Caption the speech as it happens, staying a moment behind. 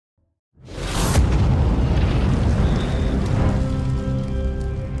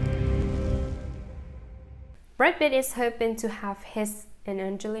Brad Pitt is hoping to have his and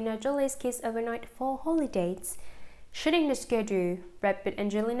Angelina Jolie's kiss overnight for holidays. Shooting the schedule, Brad Pitt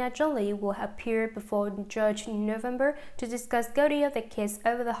and Angelina Jolie will appear before the judge in November to discuss custody of the kids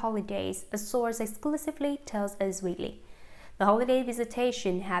over the holidays, a source exclusively tells Us Weekly. The holiday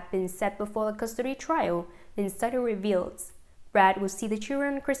visitation had been set before the custody trial, the insider reveals. Brad will see the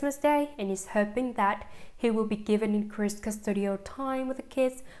children on Christmas Day and is hoping that he will be given increased custodial time with the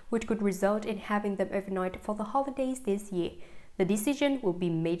kids, which could result in having them overnight for the holidays this year. The decision will be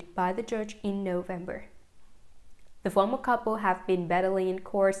made by the judge in November. The former couple have been battling in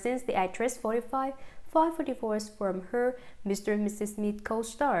court since the actress 45 filed for divorce from her Mr. and Mrs. Smith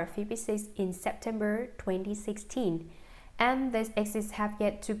co-star 56 in September 2016. And these exes have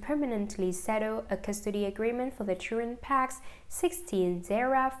yet to permanently settle a custody agreement for the children Pax 16,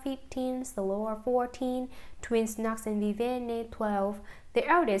 Zara 15, Salora 14, twins Knox and Vivienne 12. The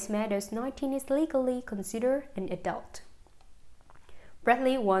eldest, Meadows 19, is legally considered an adult.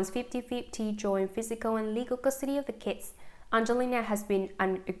 Bradley wants 50-50 joint physical and legal custody of the kids. Angelina has been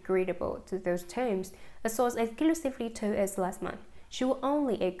unagreeable to those terms, a source exclusively told us last month. She will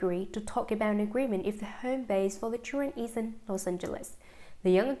only agree to talk about an agreement if the home base for the children is in Los Angeles.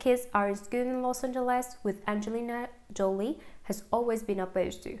 The younger kids are in school in Los Angeles, which Angelina Jolie has always been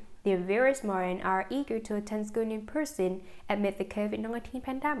opposed to. They are very smart and are eager to attend school in person amid the COVID-19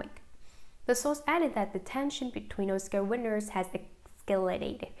 pandemic. The source added that the tension between Oscar winners has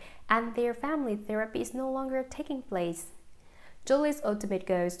escalated, and their family therapy is no longer taking place. Jolie's ultimate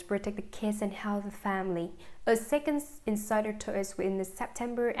goal is to protect the kids and help the family, a second insider told us in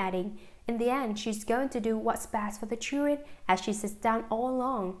September, adding, in the end, she's going to do what's best for the children, as she says done all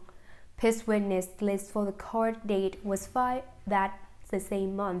along. Pitt's witness list for the court date was filed that the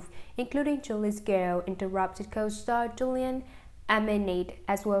same month, including Jolie's girl interrupted co-star Julian Amenade,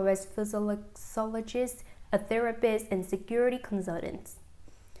 as well as physiologists, a therapist, and security consultants.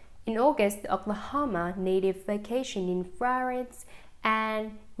 In August, the Oklahoma native vacationed in France,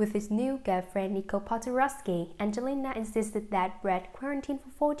 and with his new girlfriend Nicole Paturowski, Angelina insisted that Brad quarantine for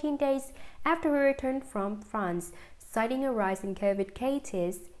 14 days after he returned from France, citing a rise in COVID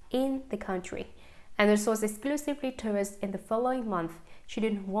cases in the country. And the source exclusively told us in the following month she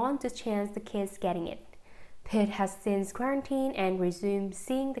didn't want to chance the kids getting it. Pitt has since quarantined and resumed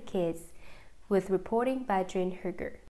seeing the kids, with reporting by Jane Hugger.